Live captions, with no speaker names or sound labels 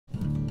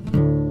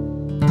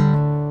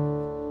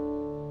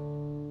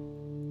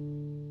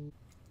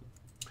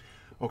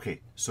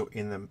Okay, so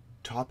in the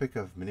topic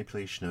of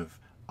manipulation of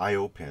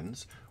I/O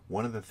pins,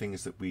 one of the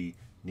things that we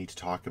need to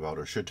talk about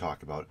or should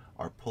talk about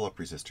are pull-up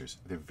resistors.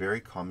 They're very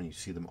common. You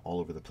see them all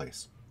over the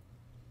place.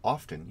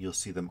 Often you'll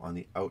see them on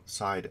the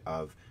outside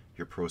of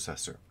your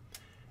processor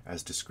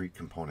as discrete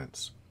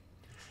components.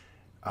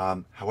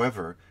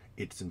 However,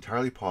 it's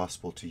entirely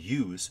possible to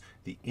use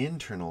the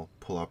internal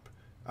pull-up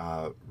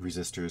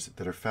resistors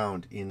that are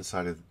found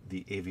inside of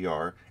the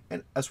AVR,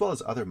 and as well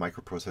as other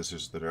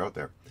microprocessors that are out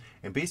there.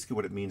 And basically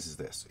what it means is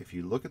this. If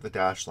you look at the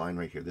dashed line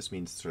right here, this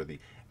means sort of the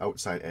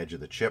outside edge of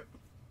the chip.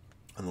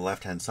 On the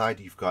left hand side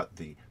you've got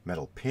the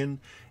metal pin,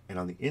 and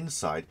on the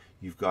inside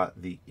you've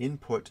got the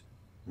input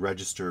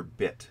register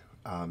bit,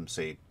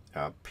 say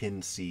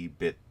pin C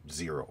bit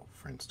 0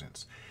 for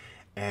instance.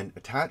 And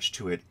attached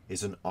to it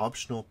is an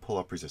optional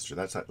pull-up resistor.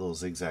 That's that little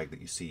zigzag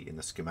that you see in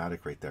the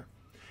schematic right there.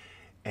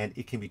 And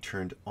it can be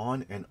turned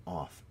on and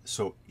off.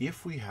 So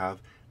if we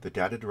have the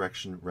data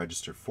direction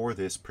register for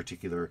this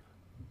particular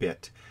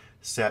bit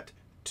set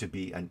to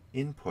be an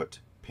input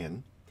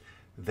pin,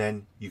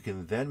 then you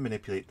can then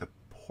manipulate the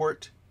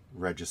port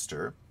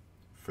register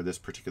for this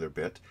particular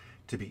bit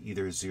to be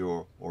either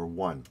 0 or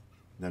 1.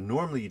 Now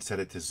normally you'd set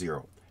it to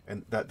 0,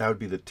 and that would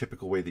be the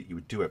typical way that you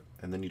would do it,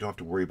 and then you don't have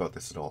to worry about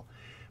this at all.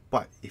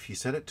 But if you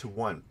set it to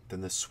 1,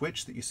 then the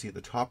switch that you see at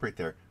the top right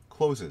there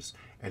closes,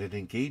 and it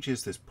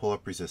engages this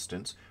pull-up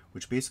resistance,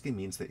 which basically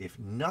means that if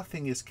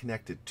nothing is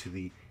connected to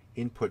the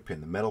input pin,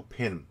 the metal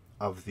pin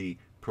of the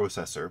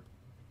processor,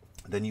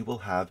 then you will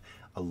have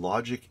a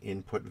logic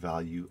input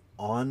value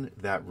on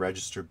that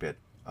register bit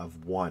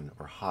of 1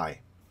 or high.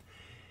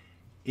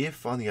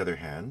 If, on the other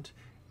hand,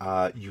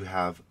 you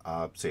have,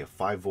 say, a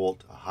 5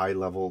 volt, a high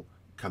level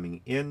coming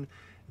in,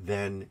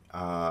 then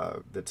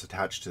that's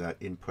attached to that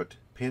input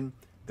pin,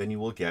 then you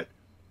will get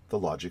the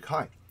logic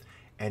high.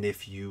 And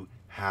if you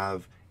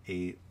have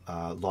a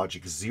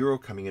logic 0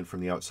 coming in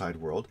from the outside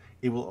world,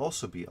 it will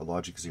also be a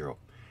logic 0.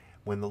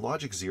 When the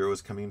logic 0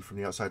 is coming in from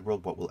the outside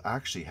world, what will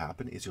actually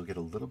happen is you'll get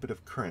a little bit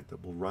of current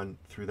that will run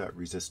through that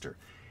resistor.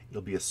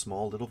 It'll be a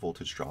small little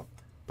voltage drop,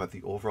 but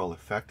the overall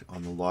effect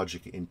on the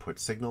logic input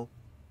signal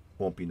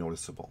won't be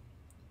noticeable.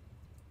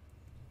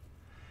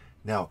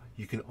 Now,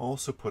 you can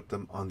also put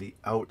them on the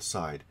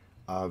outside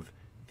of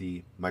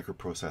the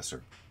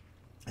microprocessor.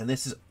 And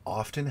this is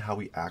often how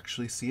we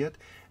actually see it,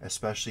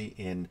 especially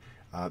in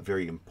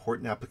very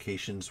important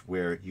applications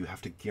where you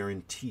have to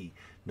guarantee,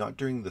 not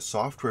during the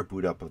software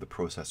boot up of the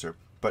processor,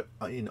 but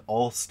in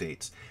all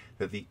states,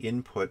 that the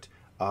input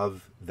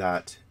of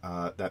that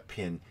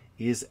pin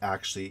is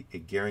actually a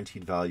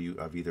guaranteed value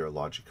of either a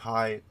logic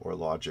high or a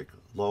logic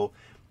low,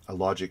 a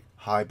logic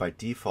high by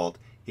default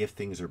if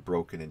things are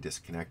broken and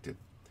disconnected.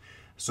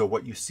 So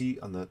what you see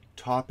on the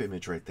top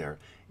image right there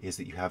is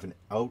that you have an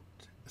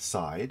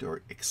outside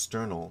or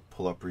external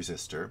pull-up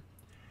resistor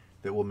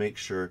that will make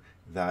sure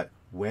that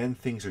when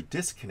things are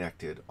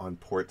disconnected on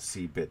port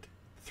C bit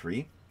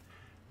 3,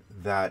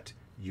 that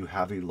you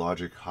have a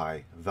logic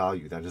high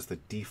value. That is the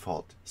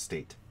default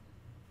state.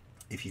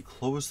 If you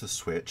close the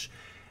switch,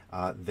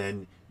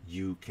 then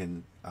you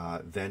can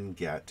then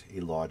get a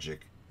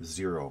logic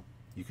 0.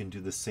 You can do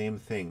the same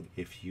thing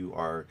if you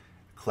are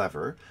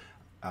clever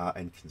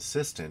and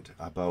consistent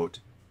about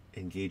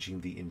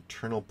engaging the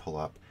internal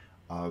pull-up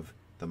of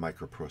the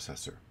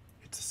microprocessor.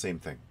 It's the same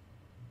thing.